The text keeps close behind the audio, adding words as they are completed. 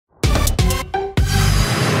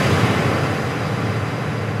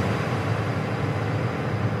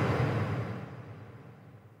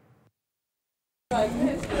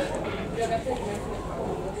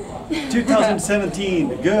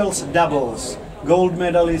2017 girls doubles gold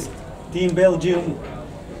medalist Team Belgium,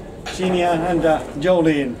 Shinia and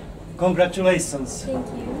Jolene. Congratulations. Thank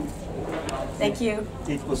you. Thank you.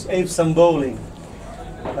 It was awesome bowling.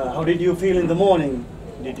 How did you feel in the morning?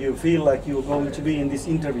 Did you feel like you were going to be in this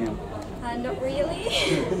interview? Not really.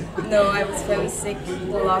 No, I was very sick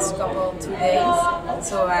the last 2 days,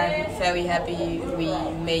 so I'm very happy we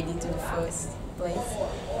made it to the first place.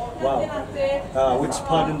 Wow. Which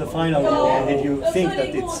part in the final did you think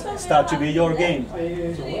that it start to be your game? I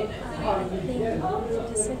think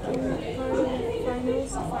the second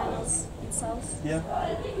finals itself. Yeah.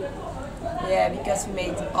 Yeah, because we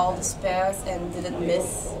made all the spares and didn't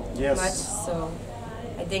miss Yes. much, so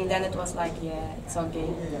I think then it was like, yeah, it's okay.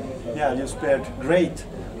 Yeah, you spared great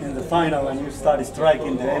in the final and you started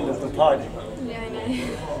striking the end of the party. Yeah, I know.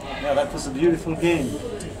 Yeah, that was a beautiful game.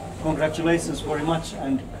 Congratulations very much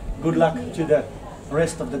and good luck to the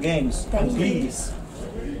rest of the games. Thank and you. please,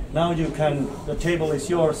 now you can, the table is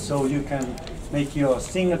yours, so you can make your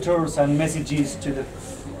signatures and messages to the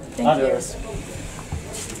Thank others.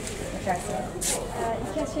 Ik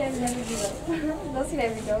ga schrijven en doen. Dat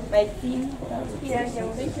schrijf ik ook. Bij het team. Ja,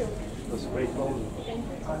 jammer. Thank you. Dat was great bowling.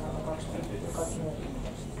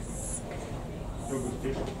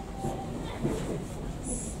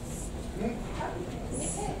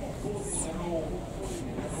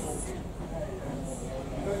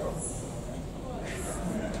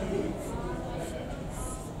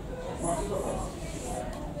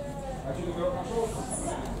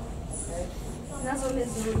 Dat is wel eens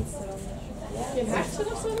zoiets. Geen hartje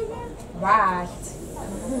of zo erbij? Wacht.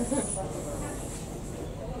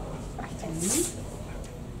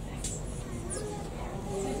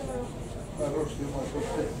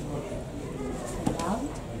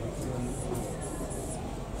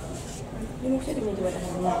 Je moet verder niet worden.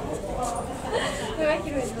 Dat maak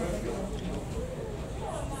je nooit.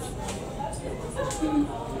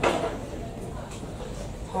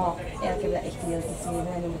 Oh, ja, ik heb dat echt heel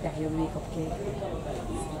geschreven en dan moet ik daar heel de week op kijken.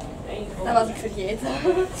 Dat was ik vergeten.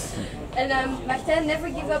 En wacht, hè, never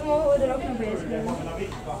give up mogen we er ook nog bezig zijn.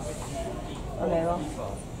 Oh nee wel.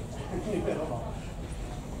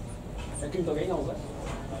 Je kunt toch Engels, hè?